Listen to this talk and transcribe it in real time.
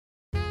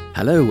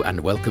Hello and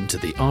welcome to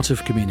the Art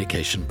of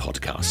Communication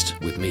podcast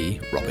with me,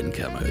 Robin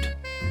Kermode.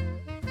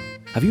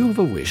 Have you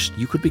ever wished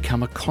you could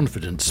become a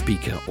confident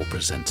speaker or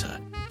presenter?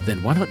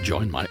 Then why not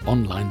join my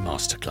online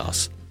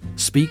masterclass,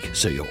 Speak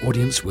So Your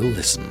Audience Will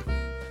Listen.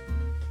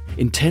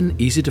 In 10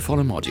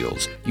 easy-to-follow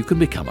modules, you can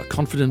become a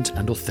confident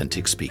and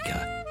authentic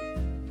speaker.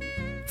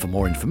 For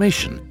more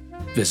information,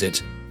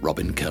 visit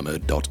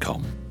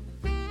robinkermode.com.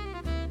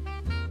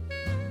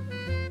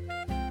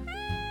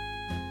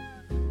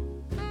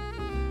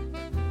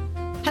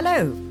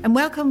 Hello, and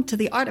welcome to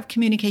the Art of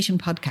Communication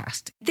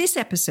podcast. This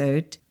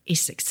episode is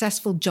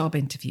successful job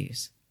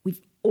interviews. We've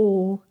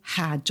all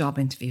had job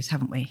interviews,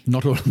 haven't we?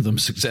 Not all of them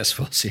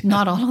successful. See?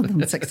 Not all of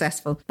them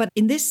successful. But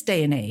in this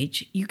day and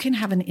age, you can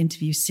have an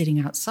interview sitting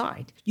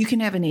outside. You can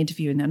have an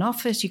interview in an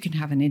office. You can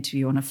have an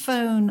interview on a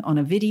phone, on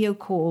a video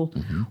call.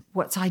 Mm-hmm.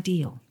 What's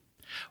ideal?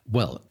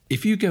 Well,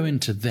 if you go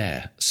into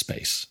their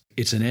space,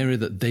 it's an area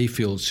that they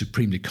feel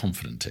supremely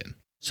confident in.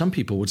 Some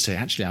people would say,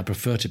 actually, I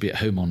prefer to be at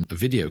home on a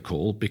video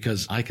call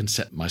because I can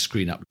set my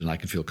screen up and I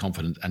can feel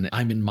confident and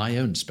I'm in my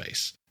own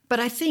space. But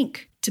I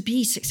think to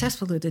be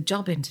successful at a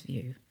job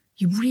interview,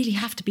 you really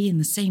have to be in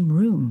the same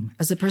room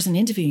as the person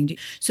interviewing you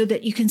so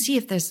that you can see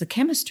if there's the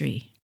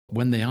chemistry.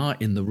 When they are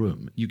in the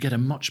room, you get a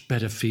much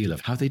better feel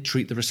of how they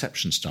treat the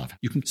reception staff.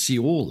 You can see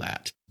all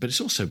that, but it's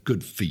also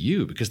good for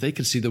you because they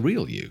can see the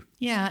real you.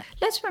 Yeah,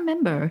 let's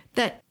remember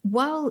that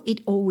while it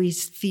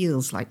always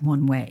feels like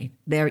one way,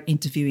 they're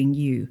interviewing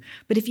you,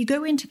 but if you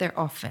go into their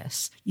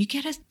office, you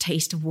get a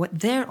taste of what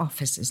their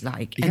office is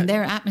like and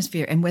their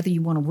atmosphere and whether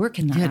you want to work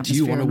in that atmosphere. Do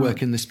you want to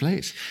work in this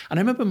place? And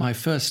I remember my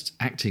first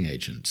acting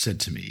agent said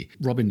to me,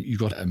 Robin, you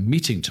got a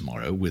meeting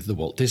tomorrow with the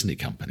Walt Disney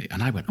Company.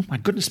 And I went, oh my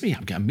goodness me,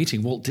 I'm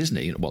meeting Walt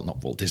Disney. Well,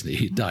 not Walt Disney,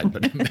 he died,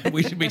 but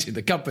we're meeting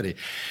the company.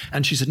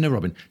 And she said, no,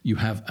 Robin, you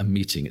have a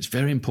meeting. It's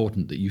very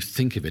important that you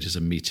think of it as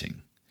a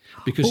meeting.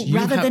 Because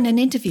rather than an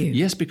interview.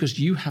 Yes, because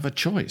you have a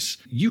choice.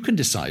 You can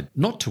decide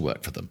not to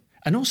work for them.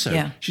 And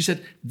also, she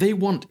said, they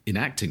want, in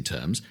acting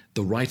terms,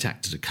 the right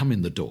actor to come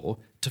in the door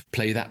to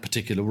play that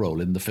particular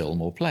role in the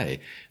film or play.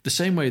 The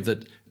same way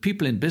that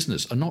people in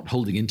business are not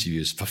holding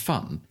interviews for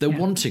fun. They're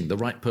wanting the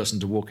right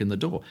person to walk in the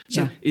door.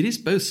 So it is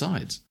both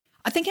sides.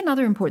 I think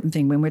another important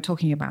thing when we're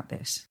talking about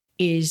this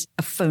is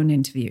a phone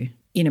interview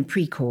in a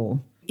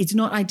pre-call. It's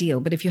not ideal,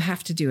 but if you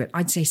have to do it,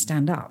 I'd say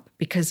stand up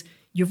because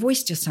your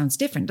voice just sounds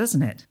different,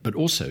 doesn't it? But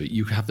also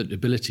you have the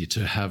ability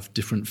to have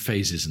different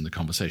phases in the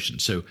conversation.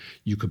 So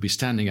you could be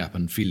standing up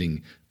and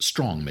feeling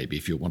strong, maybe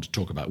if you want to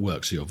talk about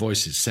work, so your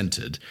voice is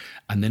centered.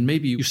 And then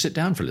maybe you sit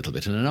down for a little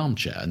bit in an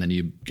armchair and then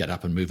you get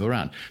up and move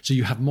around. So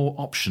you have more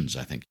options,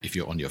 I think, if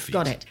you're on your feet.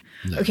 Got it.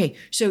 No. Okay,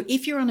 so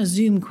if you're on a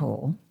Zoom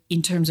call,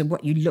 in terms of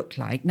what you look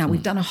like. Now,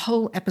 we've done a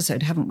whole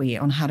episode, haven't we,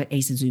 on how to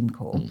ace a Zoom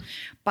call.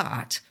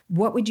 But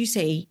what would you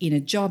say in a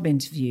job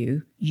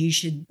interview you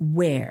should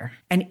wear?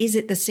 And is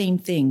it the same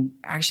thing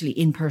actually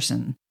in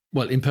person?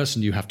 Well, in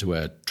person, you have to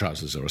wear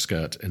trousers or a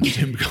skirt. In the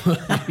Zoom call,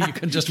 you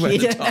can just wear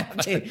the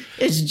top.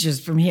 It's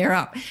just from here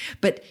up.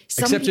 But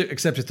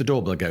except if the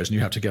doorbell goes and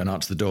you have to go and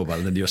answer the doorbell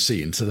and then you're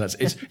seen. So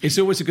it's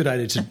always a good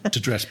idea to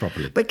dress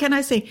properly. But can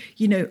I say,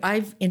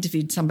 I've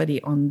interviewed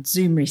somebody on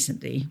Zoom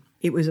recently.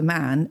 It was a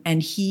man,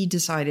 and he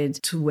decided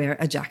to wear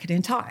a jacket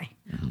and tie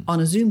on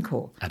a Zoom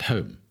call. At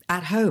home.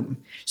 At home.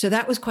 So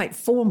that was quite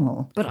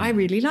formal, but I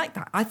really liked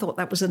that. I thought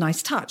that was a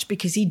nice touch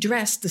because he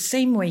dressed the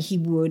same way he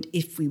would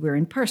if we were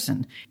in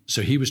person.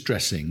 So he was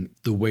dressing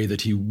the way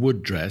that he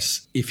would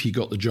dress if he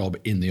got the job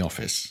in the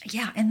office.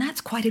 Yeah, and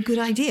that's quite a good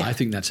idea. I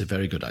think that's a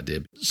very good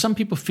idea. Some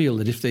people feel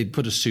that if they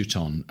put a suit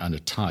on and a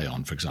tie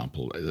on, for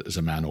example, as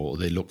a man, or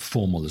they look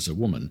formal as a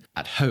woman,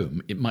 at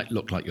home, it might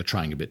look like you're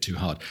trying a bit too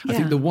hard. Yeah. I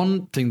think the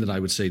one thing that I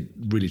would say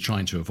really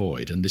trying to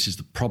avoid, and this is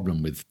the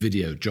problem with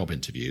video job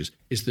interviews,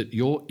 is that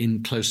you're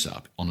in close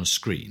up on a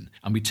screen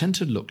and we tend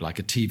to look like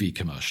a TV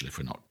commercial if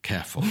we're not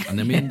careful, and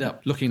then we end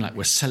up looking like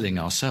we're selling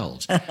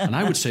ourselves. And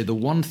I would say the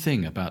one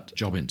thing about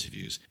job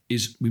interviews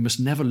is we must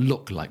never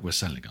look like we're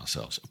selling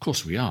ourselves. Of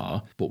course we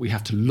are, but we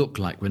have to look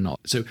like we're not.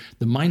 So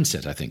the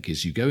mindset, I think,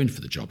 is you go in for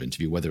the job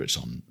interview, whether it's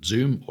on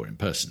Zoom or in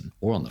person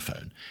or on the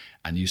phone,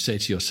 and you say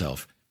to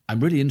yourself,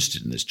 I'm really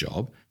interested in this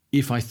job.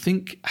 If I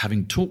think,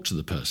 having talked to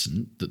the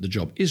person, that the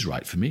job is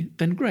right for me,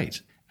 then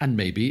great. And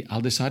maybe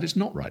I'll decide it's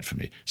not right for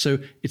me. So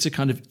it's a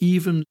kind of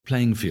even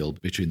playing field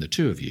between the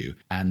two of you.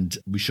 And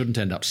we shouldn't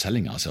end up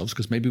selling ourselves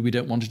because maybe we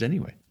don't want it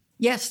anyway.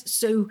 Yes.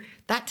 So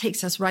that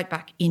takes us right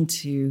back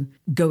into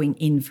going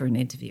in for an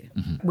interview,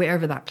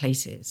 wherever that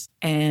place is.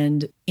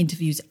 And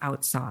interviews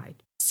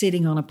outside,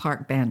 sitting on a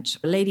park bench.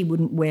 A lady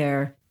wouldn't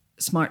wear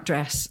a smart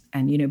dress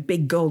and,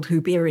 big gold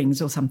hoop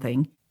earrings or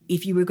something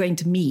if you were going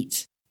to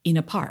meet in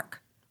a park.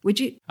 Would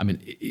you? I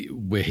mean,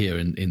 we're here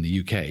in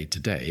the UK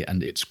today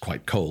and it's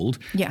quite cold.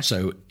 Yeah.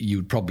 So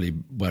you'd probably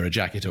wear a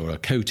jacket or a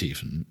coat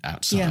even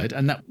outside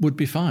and that would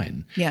be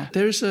fine. Yeah.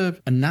 There is a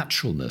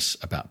naturalness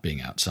about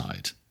being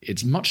outside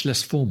It's much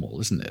less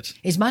formal, isn't it?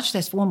 It's much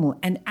less formal.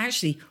 And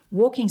actually,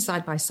 walking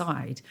side by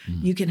side,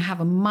 you can have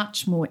a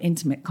much more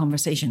intimate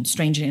conversation,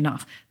 strangely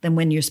enough, than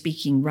when you're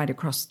speaking right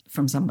across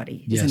from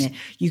somebody, isn't it?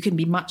 You can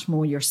be much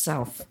more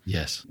yourself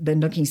than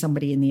looking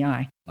somebody in the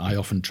eye. I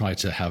often try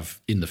to have,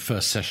 in the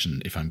first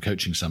session, if I'm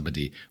coaching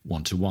somebody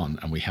one-to-one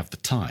and we have the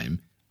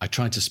time, I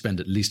try to spend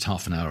at least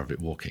half an hour of it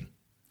walking.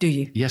 Do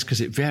you? Yes,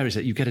 because it varies.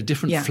 You get a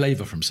different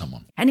flavour from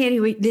someone. And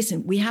anyway,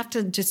 listen, we have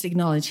to just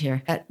acknowledge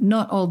here that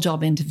not all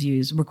job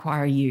interviews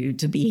require you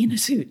to be in a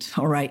suit,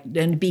 all right,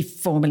 and be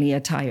formally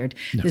attired.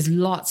 No. There's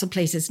lots of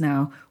places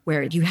now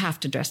where you have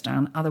to dress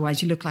down,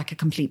 otherwise you look like a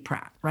complete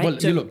prat, right? Well,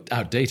 so you look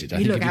outdated.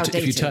 I think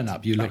if you turn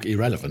up, you look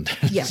irrelevant.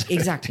 Yeah,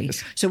 exactly.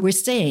 Yes. So we're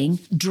saying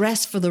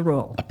dress for the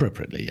role.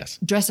 Appropriately, yes.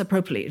 Dress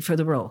appropriately for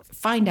the role.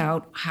 Find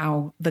out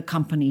how the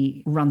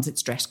company runs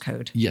its dress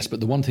code. Yes, but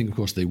the one thing, of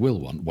course, they will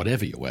want,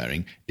 whatever you're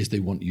wearing, is they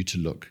want you to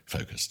look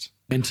focused,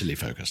 mentally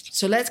focused.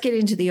 So let's get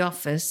into the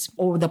office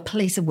or the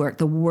place of work,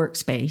 the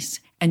workspace,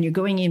 and you're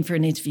going in for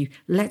an interview.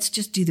 Let's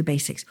just do the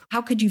basics.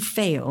 How could you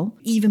fail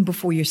even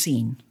before you're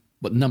seen?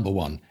 But number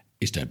one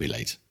is don't be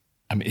late.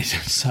 I mean, it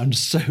sounds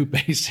so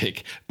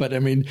basic, but I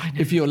mean,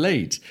 if you're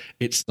late,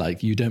 it's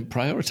like you don't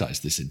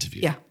prioritize this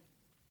interview. Yeah,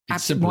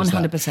 it's simple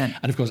 100%. As that.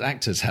 And of course,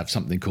 actors have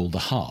something called the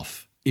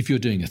half. If you're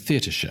doing a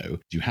theatre show,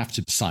 you have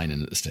to sign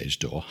in at the stage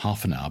door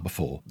half an hour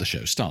before the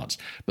show starts.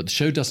 But the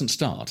show doesn't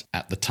start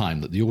at the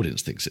time that the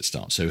audience thinks it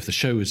starts. So if the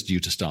show is due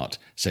to start,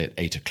 say, at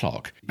 8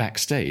 o'clock,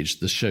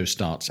 backstage, the show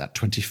starts at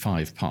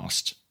 25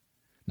 past.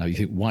 Now, you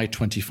think, why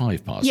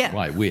 25 past? Yeah.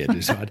 Why? Weird.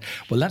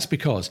 Well, that's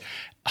because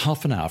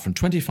half an hour from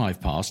 25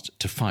 past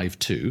to 5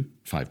 to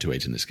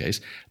 8 in this case,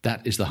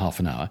 that is the half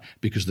an hour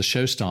because the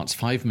show starts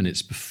 5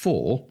 minutes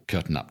before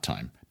curtain up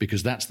time,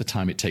 because that's the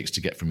time it takes to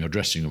get from your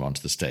dressing room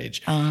onto the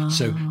stage. Oh.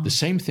 So the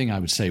same thing I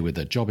would say with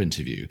a job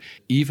interview,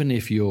 even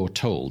if you're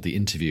told the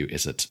interview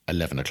is at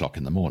 11 o'clock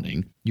in the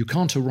morning, you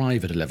can't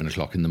arrive at 11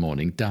 o'clock in the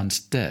morning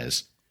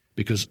downstairs.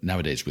 Because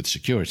nowadays with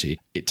security,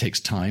 it takes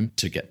time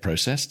to get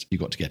processed.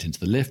 You've got to get into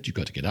the lift. You've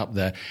got to get up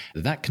there.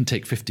 That can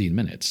take 15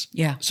 minutes.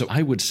 Yeah. So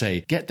I would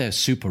say get there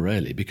super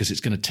early because it's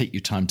going to take you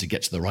time to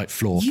get to the right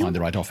floor, find the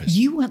right office.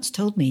 You once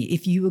told me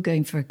if you were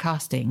going for a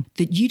casting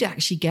that you'd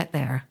actually get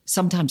there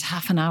sometimes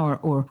half an hour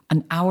or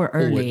an hour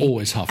early.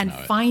 Always half an hour.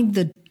 And find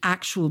the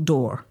actual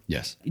door.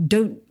 Yes.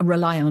 Don't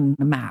rely on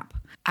a map.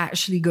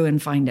 Actually go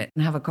and find it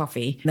and have a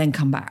coffee, then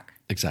come back.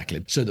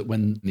 Exactly. So that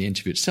when the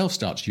interview itself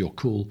starts, you're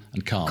cool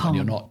and calm. And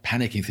you're not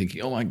panicking,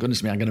 thinking, oh my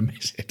goodness me, I'm going to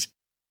miss it.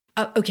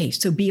 Okay,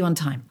 so be on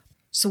time.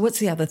 So what's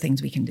the other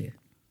things we can do?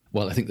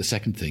 Well, I think the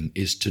second thing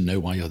is to know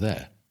why you're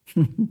there.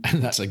 And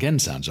that, again,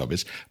 sounds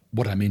obvious.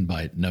 What I mean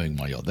by knowing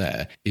why you're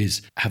there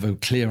is have a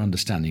clear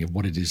understanding of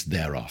what it is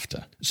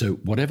thereafter. So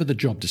whatever the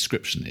job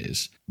description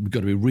is, we've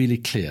got to be really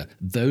clear.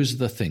 Those are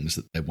the things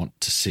that they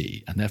want to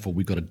see. And therefore,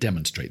 we've got to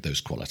demonstrate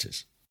those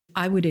qualities.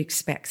 I would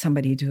expect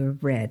somebody to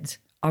have read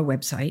our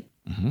website,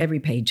 every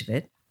page of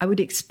it. I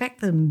would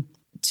expect them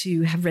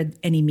to have read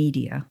any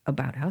media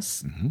about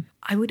us.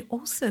 I would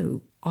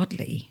also,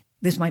 oddly,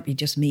 this might be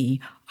just me,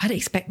 I'd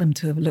expect them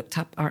to have looked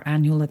up our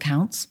annual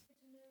accounts.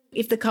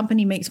 If the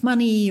company makes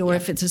money or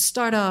if it's a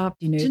startup,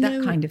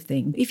 that kind of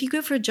thing. If you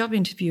go for a job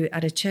interview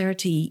at a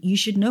charity, you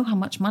should know how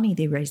much money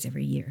they raise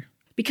every year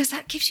because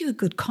that gives you a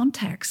good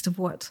context of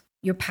what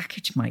your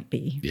package might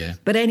be. Yeah.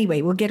 But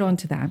anyway, we'll get on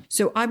to that.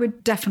 So I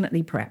would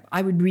definitely prep.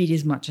 I would read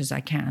as much as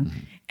I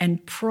can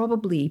and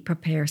probably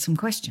prepare some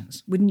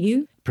questions. Wouldn't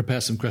you?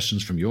 Prepare some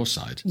questions from your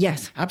side.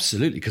 Yes.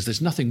 Absolutely, because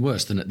there's nothing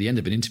worse than at the end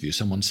of an interview,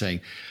 someone saying,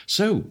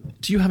 so,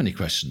 do you have any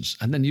questions?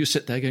 And then you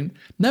sit there going,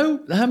 no,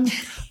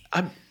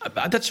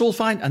 that's all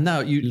fine. And now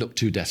you look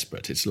too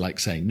desperate. It's like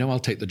saying, no, I'll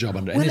take the job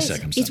under any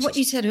circumstances. It's what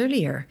you said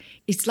earlier.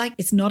 It's like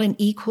it's not an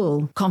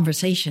equal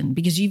conversation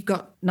because you've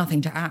got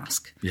nothing to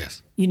ask.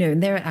 Yes.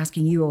 And they're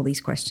asking you all these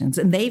questions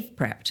and they've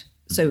prepped.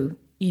 So,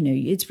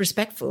 it's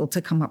respectful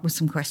to come up with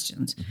some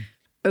questions.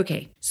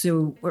 Okay,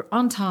 so we're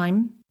on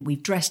time.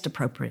 We've dressed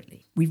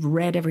appropriately. We've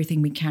read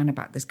everything we can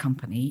about this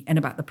company and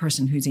about the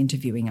person who's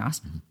interviewing us.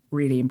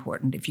 Really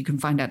important if you can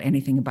find out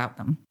anything about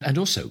them. And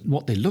also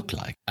what they look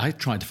like. I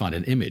tried to find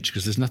an image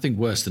because there's nothing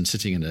worse than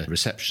sitting in a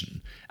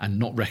reception and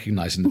not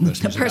recognizing the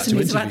person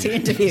who's about to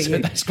interview you. So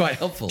that's quite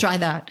helpful. Try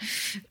that.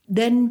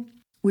 Then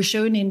we're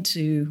shown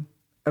into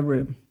a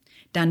room.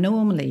 Now,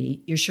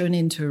 normally you're shown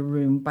into a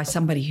room by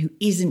somebody who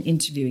isn't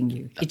interviewing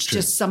you. It's true.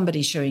 Just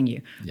somebody showing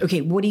you. Yeah.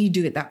 Okay, what do you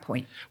do at that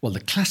point? Well, the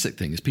classic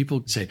thing is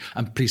people say,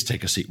 please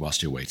take a seat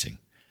whilst you're waiting.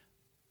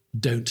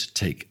 Don't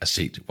take a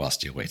seat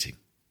whilst you're waiting.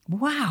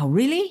 Wow,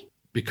 really?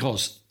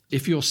 Because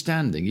if you're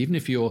standing, even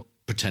if you're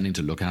pretending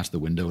to look out of the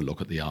window or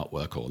look at the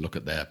artwork or look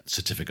at their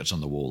certificates on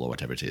the wall or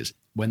whatever it is,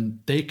 when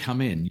they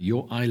come in,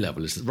 your eye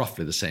level is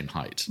roughly the same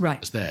height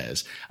as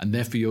theirs. And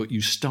therefore,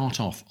 you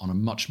start off on a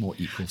much more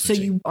equal footing.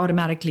 So you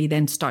automatically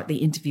then start the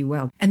interview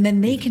well. And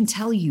then they can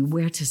tell you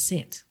where to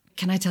sit.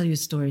 Can I tell you a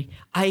story?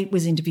 I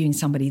was interviewing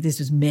somebody, this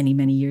was many,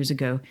 many years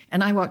ago,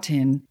 and I walked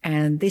in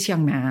and this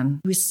young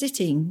man was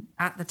sitting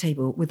at the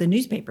table with a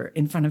newspaper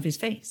in front of his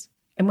face.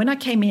 And when I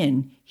came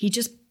in, he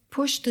just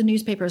pushed the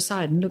newspaper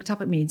aside and looked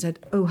up at me and said,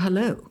 "Oh,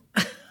 hello."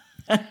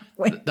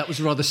 That was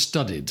rather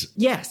studied.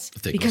 Yes,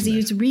 thing, because he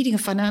was reading a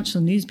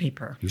financial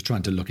newspaper. He was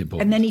trying to look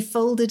important. And then he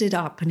folded it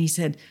up and he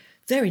said,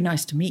 "Very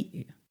nice to meet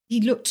you." He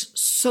looked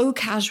so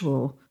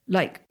casual,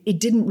 like it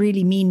didn't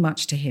really mean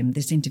much to him,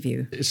 this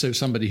interview. So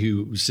somebody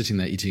who was sitting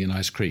there eating an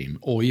ice cream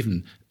or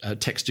even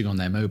texting on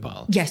their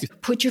mobile. Yes,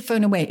 put your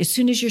phone away. As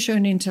soon as you're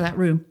shown into that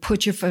room,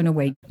 put your phone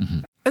away. Mm-hmm.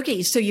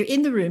 Okay, so you're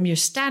in the room, you're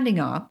standing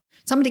up.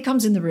 Somebody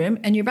comes in the room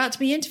and you're about to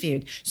be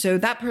interviewed. So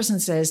that person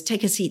says,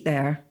 "Take a seat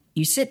there."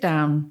 You sit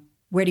down.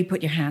 Where do you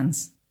put your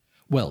hands?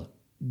 Well,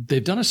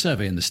 they've done a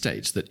survey in the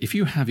States that if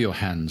you have your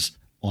hands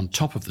on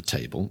top of the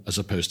table as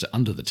opposed to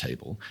under the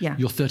table,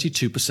 you're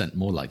 32%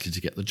 more likely to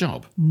get the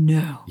job.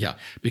 No. Yeah,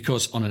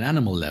 because on an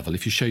animal level,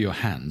 if you show your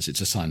hands,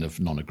 it's a sign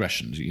of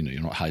non-aggression. You know,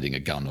 you're not hiding a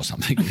gun or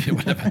something,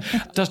 whatever.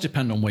 It does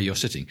depend on where you're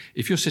sitting.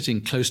 If you're sitting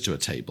close to a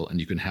table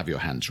and you can have your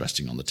hands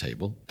resting on the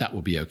table, that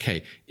will be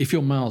okay. If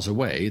you're miles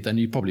away, then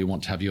you probably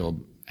want to have your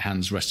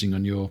hands resting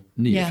on your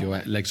knee if your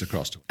legs are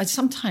crossed.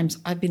 Sometimes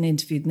I've been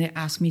interviewed and they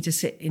ask me to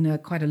sit in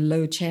quite a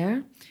low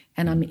chair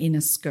and I'm in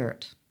a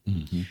skirt.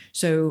 Mm-hmm.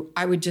 So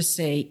I would just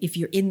say, if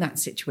you're in that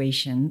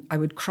situation, I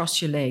would cross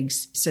your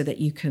legs so that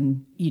you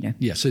can,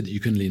 Yeah, so that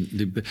you can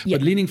lean.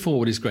 But leaning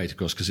forward is great, of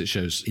course, because it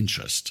shows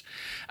interest.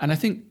 And I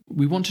think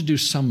we want to do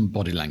some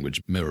body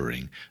language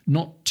mirroring,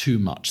 not too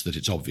much that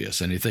it's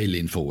obvious. And if they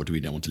lean forward, we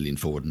don't want to lean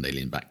forward, and they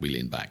lean back, we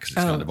lean back, because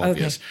it's kind of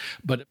obvious. Okay.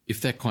 But if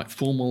they're quite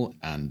formal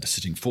and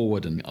sitting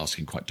forward and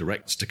asking quite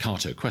direct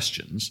staccato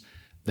questions,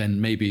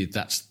 then maybe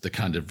that's the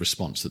kind of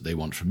response that they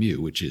want from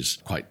you, which is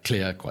quite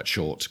clear, quite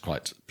short,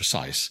 quite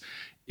precise.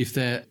 If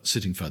they're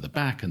sitting further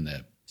back and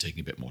they're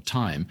taking a bit more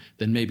time,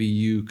 then maybe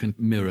you can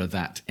mirror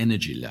that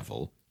energy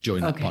level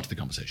during that part of the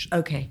conversation.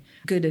 Okay,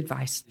 good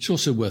advice. It's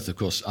also worth, of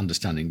course,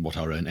 understanding what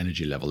our own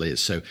energy level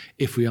is. So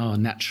if we are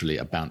naturally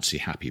a bouncy,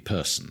 happy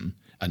person,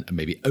 and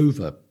maybe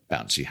over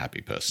bouncy,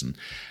 happy person,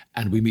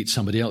 and we meet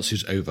somebody else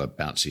who's over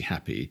bouncy,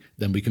 happy,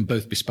 then we can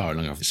both be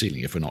spiraling off the ceiling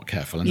if we're not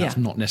careful. And that's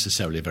not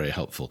necessarily very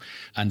helpful.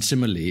 And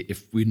similarly,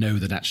 if we know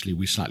that actually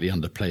we slightly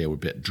underplay or a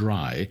bit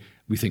dry,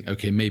 we think,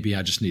 okay, maybe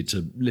I just need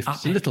to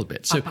lift a little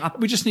bit. So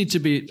we just need to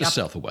be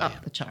self-aware.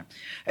 Up the chart.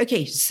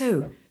 Okay,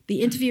 so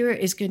the interviewer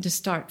is going to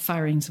start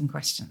firing some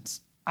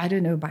questions. I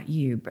don't know about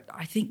you, but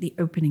I think the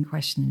opening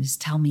question is,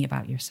 tell me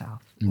about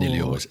yourself.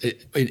 Nearly always.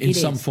 In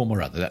some form or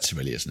other, that's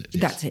really, isn't it?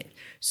 Yes. That's it.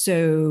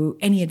 So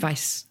any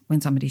advice when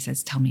somebody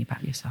says, tell me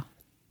about yourself?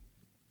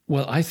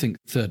 Well, I think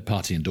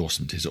third-party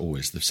endorsement is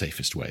always the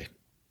safest way.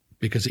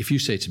 Because if you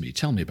say to me,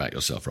 tell me about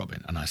yourself,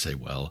 Robin, and I say,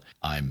 well,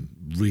 I'm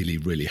really,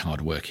 really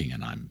hardworking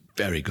and I'm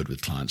very good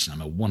with clients and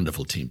I'm a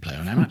wonderful team player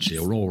and I'm actually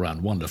an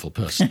all-around wonderful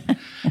person,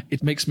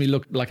 it makes me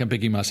look like I'm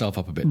bigging myself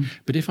up a bit.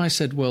 But if I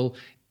said, well,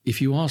 if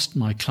you asked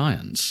my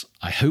clients,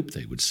 I hope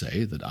they would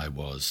say that I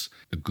was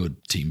a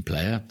good team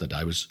player, that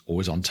I was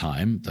always on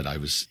time, that I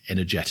was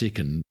energetic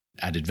and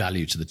added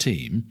value to the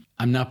team.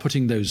 I'm now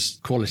putting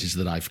those qualities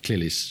that I've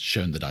clearly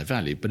shown that I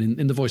value, but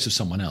in the voice of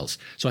someone else.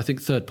 So I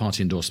think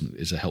third-party endorsement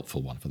is a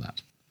helpful one for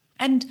that.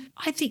 And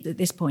I think at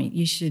this point,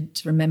 you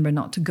should remember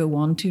not to go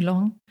on too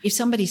long. If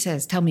somebody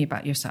says, tell me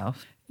about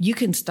yourself, you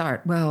can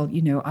start, well,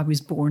 I was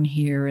born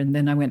here and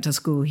then I went to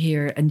school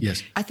here. And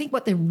yes. I think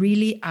what they're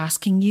really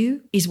asking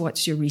you is,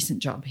 what's your recent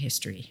job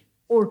history?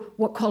 Or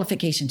what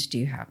qualifications do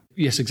you have?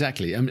 Yes,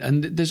 exactly.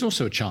 And there's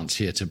also a chance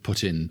here to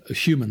put in a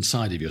human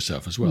side of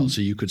yourself as well.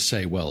 So you could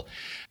say, well,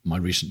 my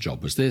recent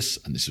job was this,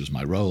 and this was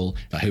my role.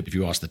 I hope if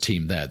you asked the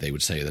team there, they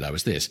would say that I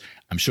was this.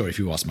 I'm sure if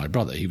you asked my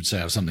brother, he would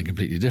say I was something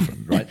completely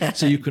different, right?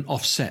 So you can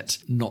offset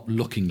not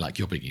looking like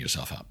you're bigging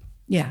yourself up.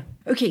 Yeah.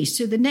 Okay,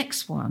 so the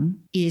next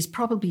one is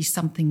probably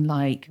something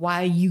like,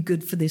 why are you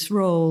good for this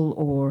role?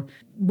 Or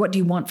what do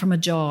you want from a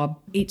job?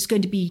 It's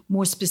going to be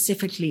more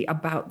specifically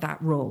about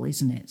that role,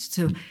 isn't it?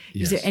 So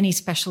Is there any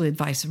special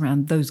advice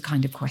around those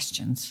kind of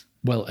questions?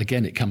 Well,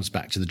 again, it comes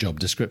back to the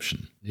job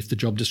description. If the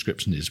job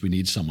description is we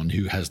need someone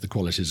who has the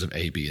qualities of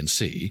A, B, and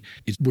C,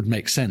 it would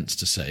make sense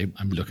to say,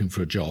 I'm looking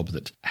for a job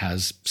that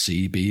has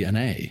C, B, and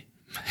A.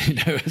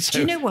 Do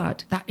you know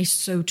what? That is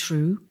so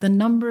true. The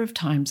number of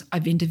times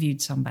I've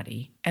interviewed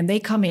somebody and they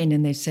come in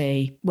and they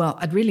say, well,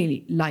 I'd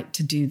really like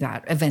to do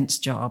that events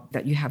job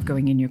that you have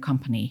going in your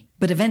company,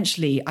 but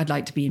eventually I'd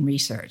like to be in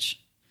research.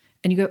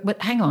 And you go,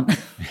 but hang on.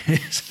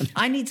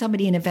 I need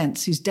somebody in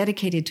events who's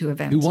dedicated to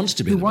events. Who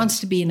wants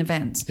to be in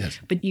events. Yes.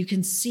 But you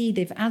can see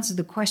they've answered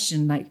the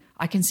question like,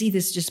 I can see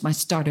this is just my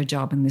starter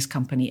job in this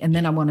company. And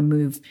then I want to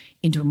move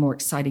into a more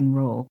exciting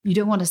role. You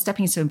don't want a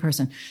stepping stone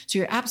person. So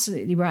you're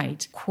absolutely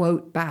right.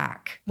 Quote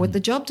back what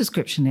the job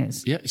description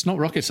is. Yeah, it's not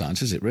rocket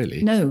science, is it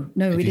really? No,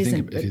 it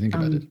isn't. If you think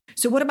about it.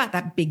 So what about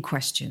that big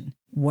question?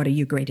 What are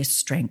your greatest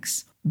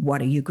strengths?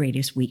 What are your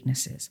greatest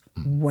weaknesses?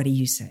 What do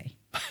you say?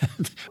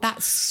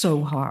 That's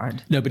so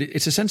hard. No, but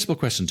it's a sensible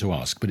question to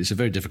ask, but it's a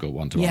very difficult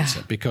one to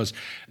answer because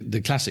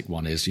the classic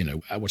one is,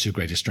 what's your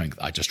greatest strength?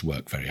 I just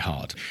work very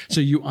hard.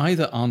 So you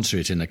either answer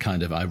it in a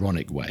kind of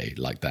ironic way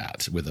like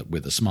that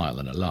with a smile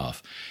and a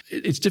laugh.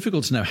 It's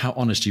difficult to know how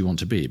honest you want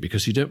to be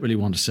because you don't really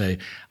want to say,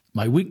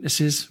 My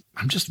weaknesses,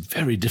 I'm just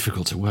very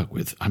difficult to work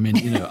with. I mean,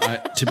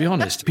 to be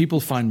honest, people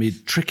find me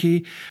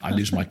tricky. I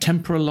lose my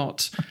temper a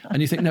lot.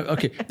 And you think, no,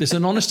 okay, there's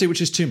an honesty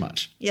which is too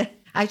much. Yeah.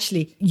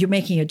 Actually, you're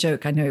making a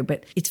joke, I know,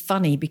 but it's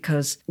funny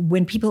because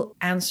when people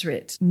answer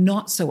it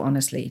not so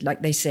honestly,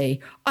 like they say,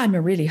 I'm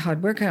a really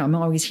hard worker, I'm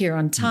always here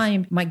on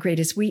time. My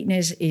greatest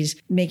weakness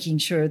is making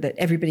sure that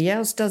everybody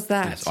else does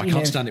that. Yes, I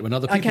can't stand it when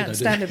other people don't do that. I can't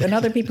stand it when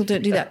other people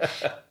don't do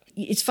that.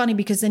 It's funny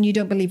because then you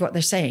don't believe what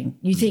they're saying.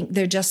 You think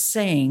they're just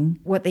saying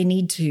what they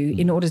need to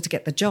in order to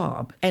get the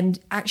job. And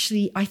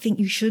actually, I think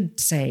you should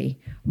say,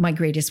 my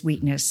greatest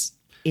weakness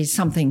is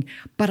something,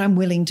 but I'm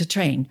willing to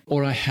train.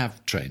 Or I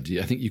have trained.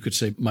 I think you could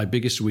say my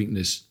biggest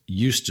weakness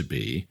used to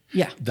be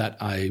that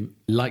I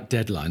like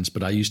deadlines,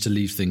 but I used to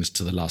leave things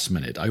to the last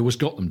minute. I always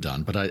got them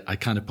done, but I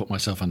kind of put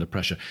myself under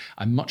pressure.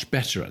 I'm much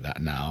better at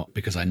that now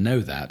because I know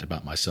that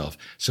about myself.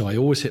 So I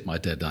always hit my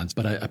deadlines,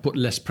 but I put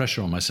less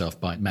pressure on myself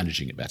by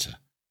managing it better.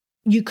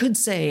 You could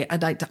say,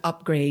 I'd like to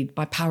upgrade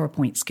my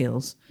PowerPoint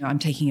skills. I'm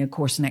taking a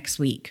course next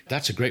week.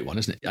 That's a great one,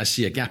 isn't it? I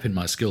see a gap in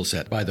my skill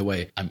set. By the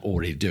way, I'm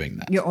already doing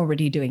that. You're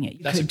already doing it.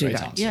 You That's could a great do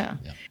that. answer.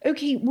 Yeah.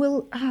 Okay,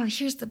 well,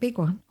 here's the big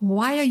one.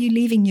 Why are you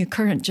leaving your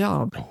current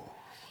job?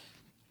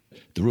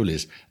 The rule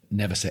is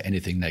never say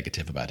anything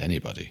negative about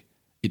anybody.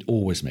 It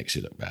always makes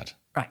you look bad.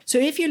 Right. So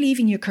if you're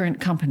leaving your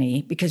current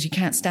company because you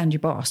can't stand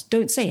your boss,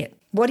 don't say it.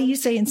 What do you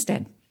say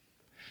instead?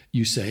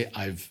 You say,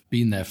 I've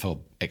been there for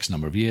X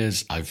number of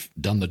years. I've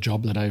done the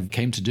job that I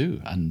came to do.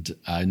 And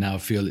I now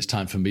feel it's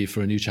time for me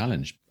for a new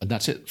challenge. And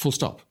that's it. Full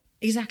stop.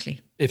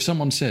 Exactly. If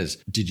someone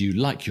says, did you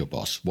like your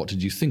boss? What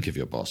did you think of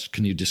your boss?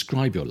 Can you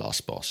describe your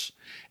last boss?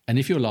 And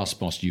if your last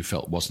boss you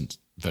felt wasn't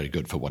very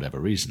good for whatever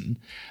reason,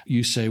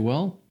 you say,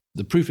 well,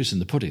 the proof is in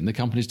the pudding. The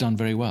company's done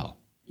very well.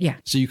 Yeah.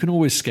 So you can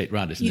always skate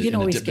around it in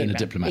a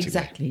diplomatic way.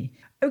 Exactly.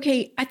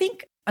 Okay. I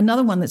think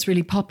another one that's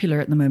really popular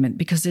at the moment,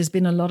 because there's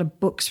been a lot of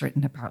books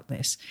written about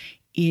this,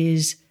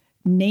 is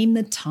name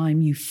the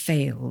time you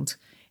failed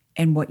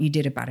and what you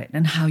did about it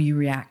and how you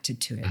reacted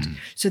to it.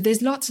 So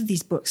there's lots of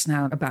these books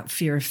now about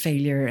fear of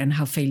failure and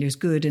how failure is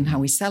good and how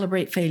we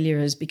celebrate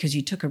failures because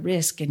you took a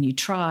risk and you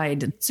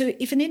tried. So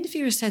if an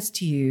interviewer says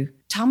to you,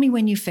 tell me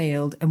when you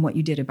failed and what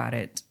you did about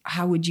it,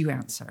 how would you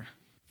answer?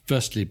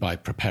 Firstly, by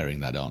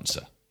preparing that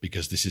answer,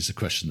 because this is a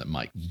question that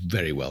might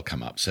very well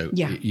come up. So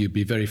you'd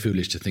be very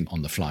foolish to think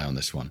on the fly on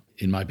this one.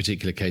 In my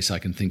particular case, I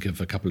can think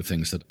of a couple of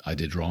things that I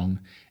did wrong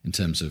in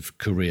terms of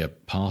career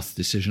path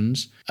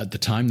decisions. At the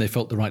time, they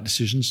felt the right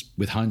decisions.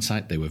 With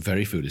hindsight, they were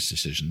very foolish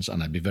decisions,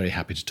 and I'd be very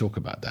happy to talk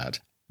about that.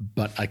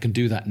 But I can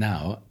do that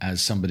now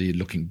as somebody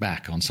looking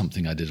back on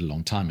something I did a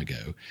long time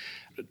ago.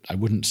 I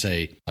wouldn't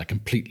say I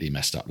completely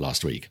messed up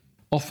last week.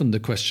 Often the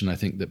question I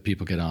think that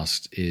people get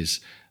asked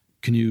is,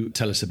 can you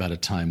tell us about a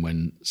time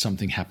when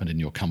something happened in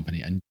your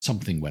company and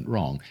something went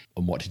wrong,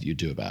 and what did you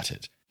do about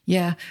it?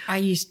 Yeah, I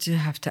used to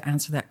have to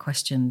answer that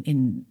question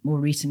in more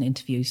recent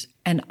interviews.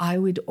 And I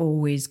would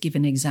always give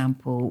an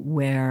example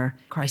where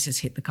crisis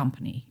hit the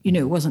company. You know,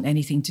 it wasn't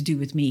anything to do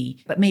with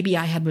me, but maybe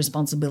I had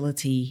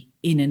responsibility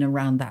in and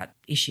around that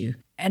issue.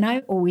 And I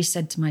always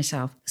said to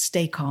myself,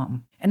 stay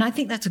calm. And I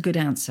think that's a good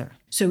answer.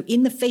 So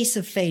in the face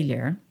of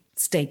failure,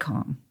 stay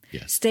calm.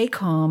 Yes. Stay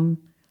calm.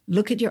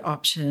 Look at your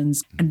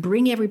options and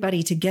bring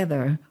everybody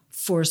together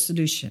for a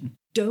solution.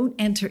 Don't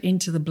enter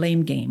into the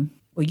blame game.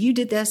 Well, you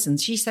did this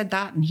and she said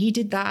that and he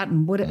did that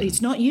and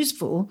it's not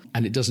useful.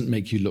 And it doesn't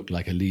make you look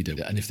like a leader.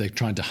 And if they're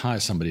trying to hire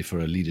somebody for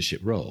a leadership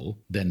role,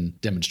 then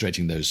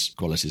demonstrating those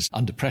qualities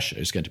under pressure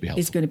is going to be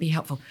helpful. It's going to be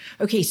helpful.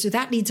 Okay, so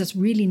that leads us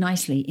really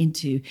nicely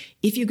into,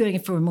 if you're going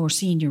for a more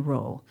senior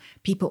role,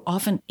 people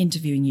often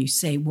interviewing you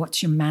say,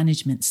 what's your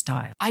management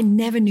style? I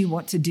never knew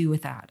what to do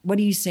with that. What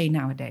do you say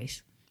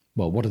nowadays?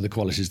 Well, what are the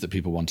qualities that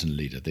people want in a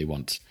leader? They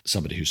want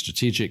somebody who's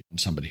strategic,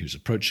 somebody who's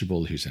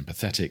approachable, who's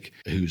empathetic,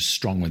 who's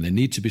strong when they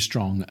need to be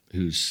strong,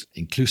 who's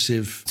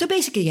inclusive. So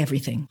basically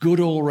everything. Good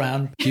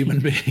all-round human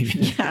being.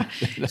 Yeah,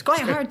 it's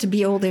quite hard to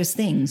be all those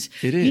things.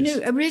 It is. You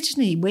know,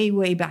 originally,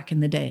 way back in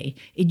the day,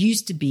 it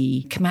used to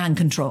be command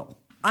control.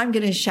 I'm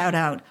going to shout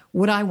out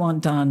what I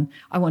want done.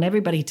 I want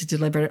everybody to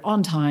deliver it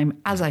on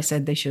time, as I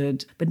said they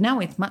should. But now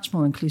it's much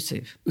more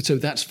inclusive. So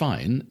that's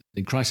fine.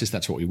 In crisis,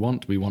 that's what we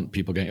want. We want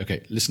people going,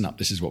 okay, listen up.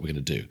 This is what we're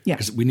going to do. Yeah.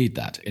 Because we need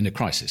that in a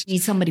crisis. You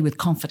need somebody with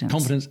confidence.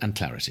 Confidence and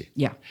clarity.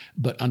 Yeah.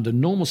 But under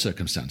normal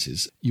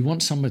circumstances, you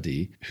want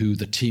somebody who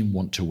the team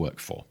want to work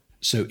for.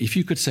 So if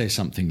you could say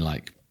something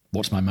like,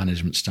 what's my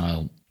management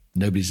style?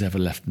 Nobody's ever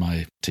left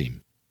my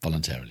team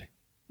voluntarily.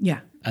 Yeah.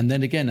 And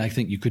then again, I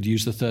think you could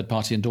use the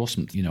third-party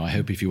endorsement. You know, I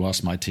hope if you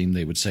asked my team,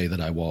 they would say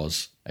that I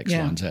was X, Y,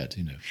 and Z,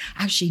 you know.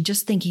 Actually,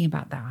 just thinking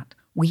about that,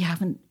 we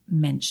haven't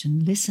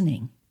mentioned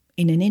listening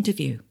in an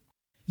interview.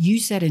 You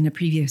said in a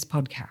previous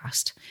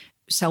podcast,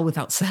 Sell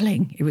Without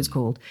Selling, it was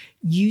called,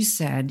 you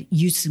said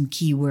use some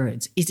key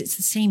words. Is it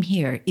the same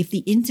here? If the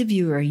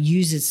interviewer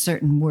uses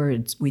certain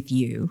words with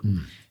you,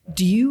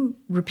 do you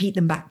repeat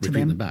them back to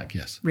them? Repeat them back,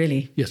 yes.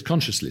 Really? Yes,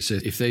 consciously. So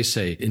if they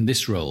say, in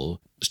this role,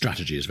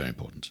 strategy is very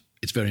important.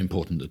 It's very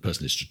important that the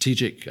person is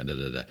strategic and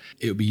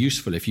It would be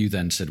useful if you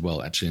then said,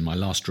 well, actually, in my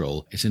last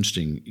role, it's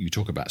interesting you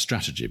talk about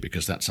strategy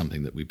because that's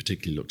something that we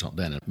particularly looked at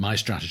then. And my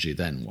strategy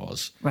then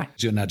was, right.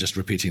 So you're now just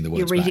repeating the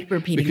words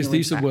repeating because the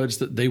these are words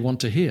that they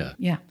want to hear.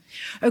 Yeah.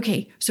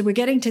 Okay. So we're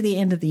getting to the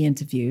end of the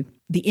interview.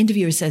 The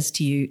interviewer says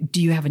to you,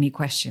 do you have any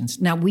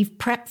questions? Now, we've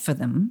prepped for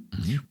them,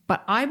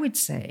 but I would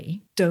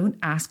say don't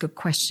ask a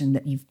question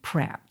that you've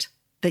prepped,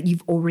 that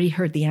you've already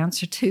heard the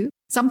answer to.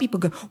 Some people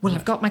go, well,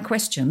 I've got my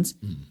questions,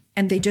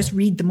 and they just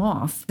read them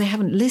off. They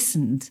haven't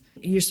listened.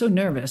 You're so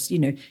nervous,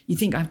 you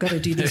think I've got to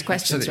do these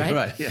questions, right?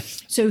 Right,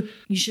 yes. So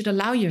you should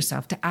allow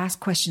yourself to ask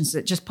questions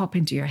that just pop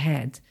into your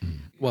head.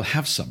 Well,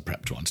 have some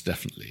prepped ones,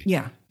 definitely.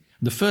 Yeah.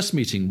 The first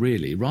meeting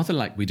really, rather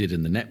like we did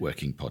in the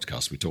networking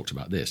podcast, we talked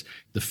about this,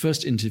 the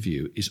first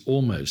interview is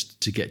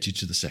almost to get you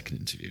to the second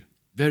interview.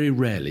 Very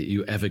rarely are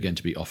you ever going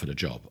to be offered a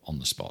job on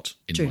the spot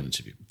in one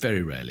interview.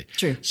 Very rarely.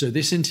 True. So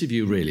this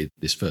interview really,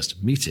 this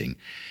first meeting,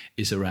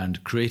 is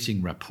around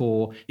creating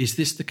rapport. Is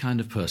this the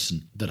kind of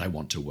person that I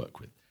want to work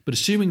with? But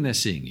assuming they're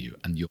seeing you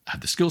and you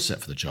have the skill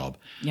set for the job,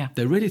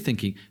 they're really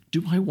thinking,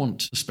 do I want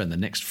to spend the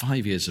next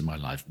 5 years of my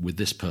life with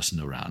this person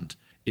around?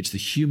 It's the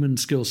human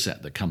skill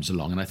set that comes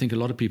along. And I think a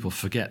lot of people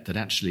forget that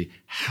actually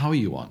how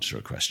you answer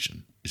a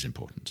question is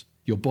important.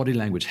 Your body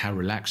language, how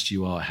relaxed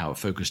you are, how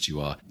focused you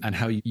are, and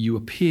how you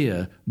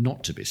appear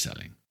not to be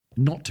selling,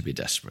 not to be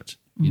desperate.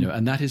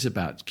 And that is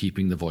about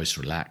keeping the voice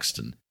relaxed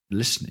and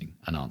listening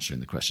and answering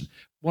the question.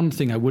 One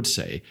thing I would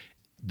say,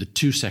 the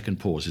 2-second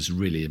pause is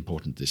really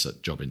important this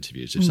at job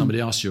interviews. If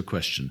somebody asks you a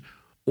question,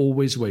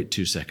 always wait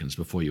 2 seconds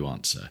before you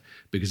answer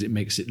because it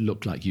makes it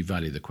look like you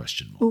value the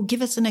question more. Well,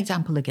 give us an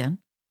example again.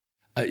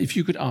 If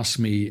you could ask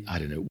me, I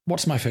don't know,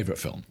 what's my favorite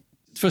film?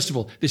 First of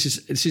all, this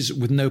is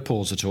with no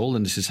pause at all,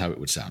 and this is how it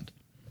would sound.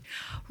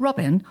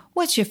 Robin,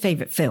 what's your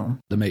favorite film?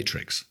 The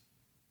Matrix.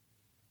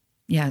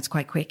 Yeah, it's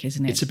quite quick,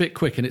 isn't it? It's a bit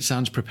quick and it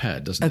sounds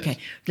prepared, doesn't it? Okay,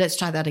 let's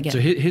try that again. So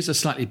here's a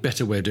slightly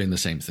better way of doing the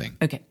same thing.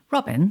 Okay.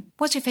 Robin,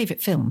 what's your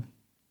favorite film?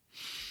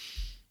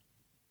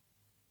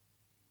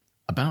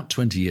 About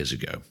 20 years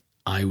ago,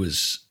 I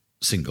was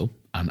single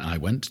and I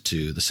went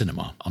to the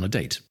cinema on a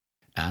date.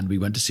 And we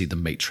went to see The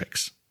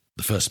Matrix.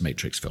 The first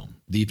Matrix film.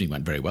 The evening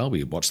went very well.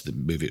 We watched the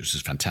movie, which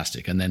was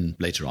fantastic. And then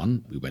later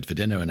on, we went for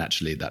dinner, and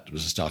actually that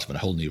was the start of a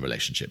whole new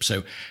relationship.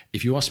 So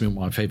if you ask me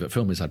what my favorite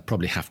film is, I'd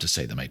probably have to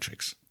say The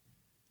Matrix.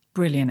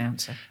 Brilliant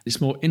answer. It's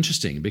more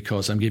interesting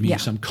because I'm giving you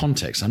some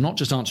context. I'm not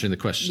just answering the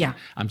question. Yeah.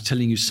 I'm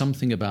telling you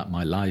something about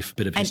my life,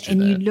 bit of history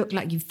and there. you look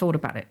like you've thought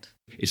about it.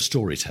 It's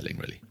storytelling,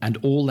 really. And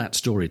all that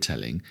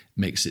storytelling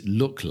makes it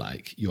look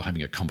like you're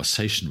having a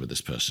conversation with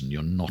this person.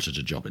 You're not at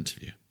a job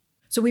interview.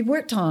 So we've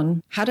worked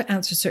on how to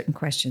answer certain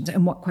questions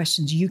and what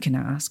questions you can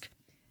ask.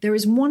 There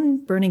is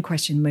one burning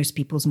question in most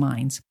people's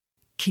minds.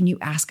 Can you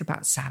ask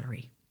about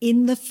salary?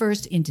 In the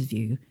first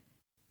interview.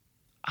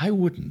 I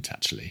wouldn't,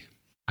 actually.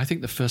 I think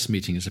the first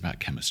meeting is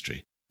about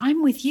chemistry.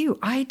 I'm with you.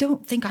 I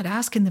don't think I'd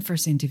ask in the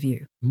first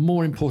interview.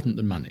 More important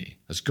than money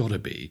has got to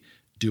be,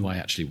 do I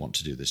actually want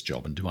to do this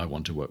job and do I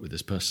want to work with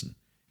this person?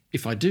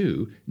 If I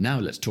do, now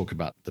let's talk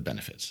about the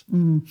benefits.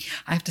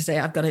 I have to say,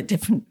 I've got a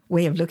different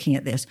way of looking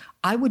at this.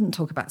 I wouldn't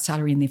talk about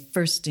salary in the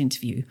first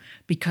interview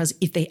because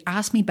if they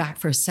ask me back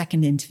for a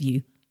second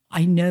interview,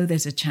 I know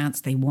there's a chance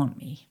they want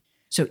me.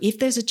 So if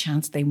there's a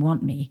chance they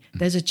want me,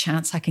 there's a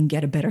chance I can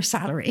get a better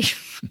salary.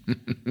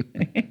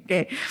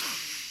 Okay.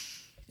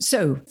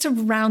 So to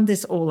round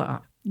this all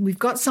up, we've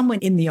got someone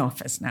in the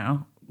office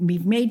now.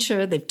 We've made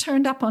sure they've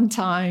turned up on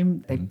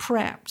time, they've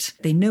prepped,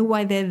 they know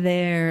why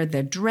they're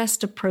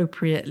dressed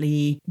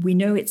appropriately. We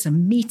know it's a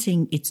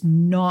meeting, it's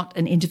not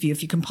an interview.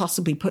 If you can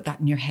possibly put that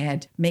in your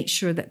head, make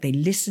sure that they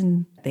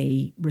listen,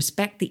 they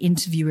respect the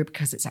interviewer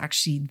because it's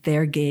actually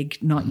their gig,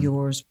 not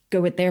yours.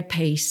 Go at their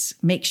pace,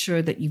 make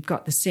sure that you've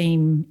got the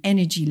same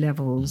energy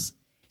levels.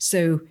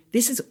 So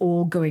this is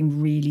all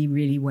going really,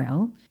 really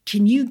well.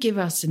 Can you give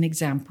us an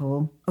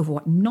example of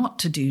what not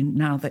to do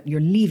now that you're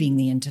leaving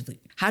the interview?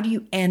 How do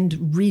you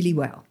end really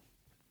well?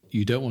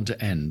 You don't want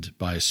to end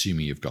by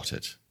assuming you've got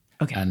it.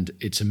 Okay. And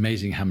it's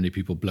amazing how many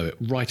people blow it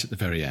right at the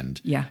very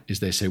end. Yeah. Is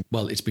they say,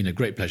 well, it's been a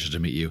great pleasure to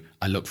meet you.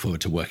 I look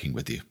forward to working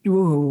with you.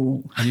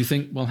 Ooh. And you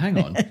think, well, hang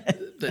on.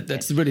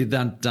 That's really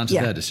down to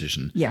their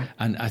decision. Yeah.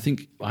 And I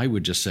think I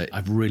would just say,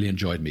 I've really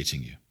enjoyed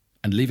meeting you.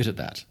 And leave it at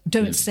that.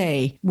 Don't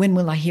say, when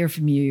will I hear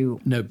from you?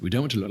 No, we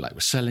don't want to look like we're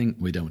selling.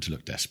 We don't want to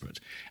look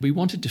desperate. We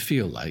wanted to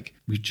feel like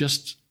we've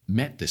just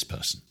met this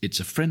person. It's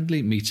a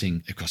friendly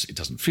meeting. Of course, it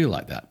doesn't feel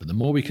like that. But the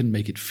more we can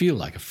make it feel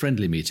like a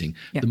friendly meeting,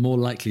 the more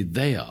likely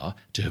they are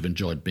to have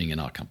enjoyed being in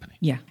our company.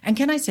 Yeah. And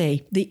can I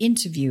say, the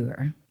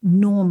interviewer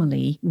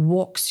normally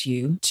walks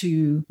you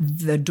to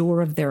the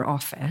door of their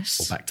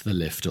office. Or back to the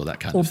lift or that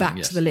kind of thing. Or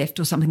back to the lift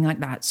or something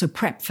like that. So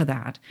prep for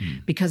that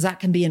because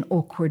that can be an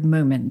awkward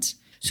moment.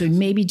 So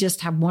maybe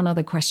just have one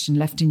other question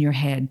left in your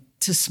head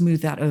to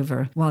smooth that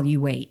over while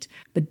you wait.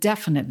 But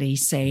definitely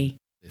say,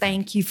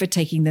 thank you for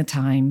taking the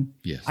time.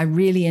 Yes. I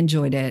really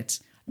enjoyed it.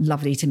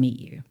 Lovely to meet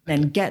you.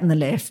 Then get in the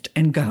lift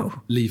and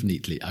go. Leave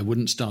neatly. I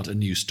wouldn't start a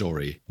new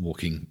story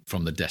walking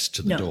from the desk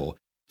to the door.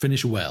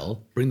 finish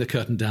well, bring the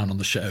curtain down on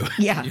the show,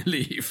 and you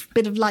leave.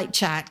 Bit of light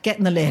chat, get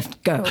in the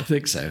lift, go. I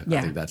think so. Yeah.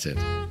 I think that's it.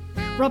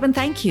 Robin,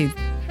 thank you.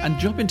 And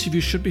job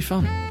interviews should be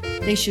fun.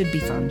 They should be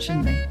fun,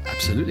 shouldn't they?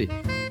 Absolutely.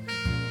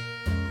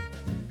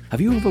 Have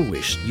you ever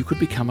wished you could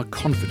become a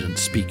confident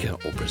speaker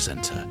or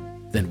presenter?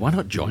 Then why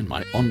not join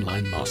my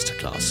online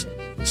masterclass,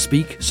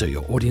 Speak So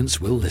Your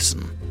Audience Will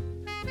Listen.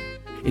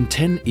 In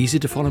 10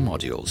 easy-to-follow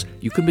modules,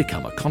 you can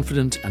become a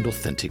confident and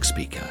authentic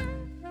speaker.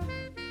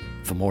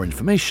 For more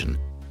information,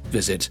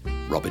 visit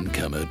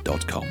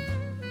robinkermode.com.